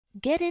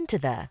Get into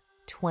the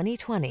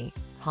 2020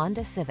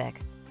 Honda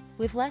Civic.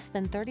 With less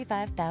than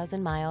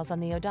 35,000 miles on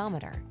the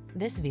odometer,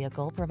 this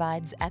vehicle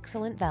provides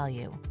excellent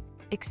value.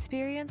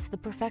 Experience the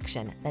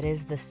perfection that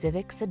is the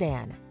Civic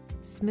sedan.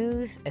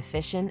 Smooth,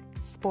 efficient,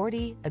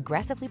 sporty,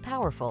 aggressively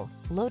powerful,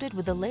 loaded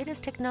with the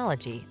latest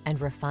technology and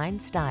refined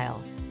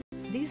style.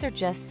 These are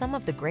just some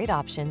of the great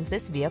options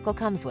this vehicle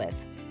comes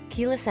with: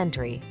 keyless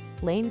entry,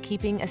 lane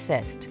keeping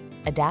assist,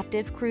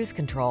 adaptive cruise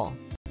control,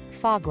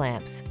 fog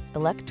lamps,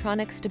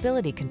 electronic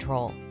stability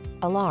control,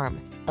 alarm,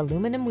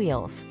 aluminum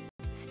wheels,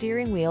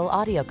 steering wheel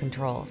audio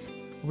controls,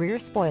 rear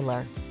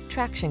spoiler,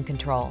 traction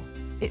control.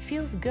 It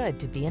feels good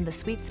to be in the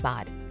sweet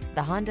spot.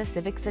 The Honda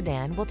Civic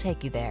sedan will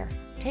take you there.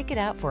 Take it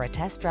out for a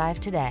test drive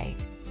today.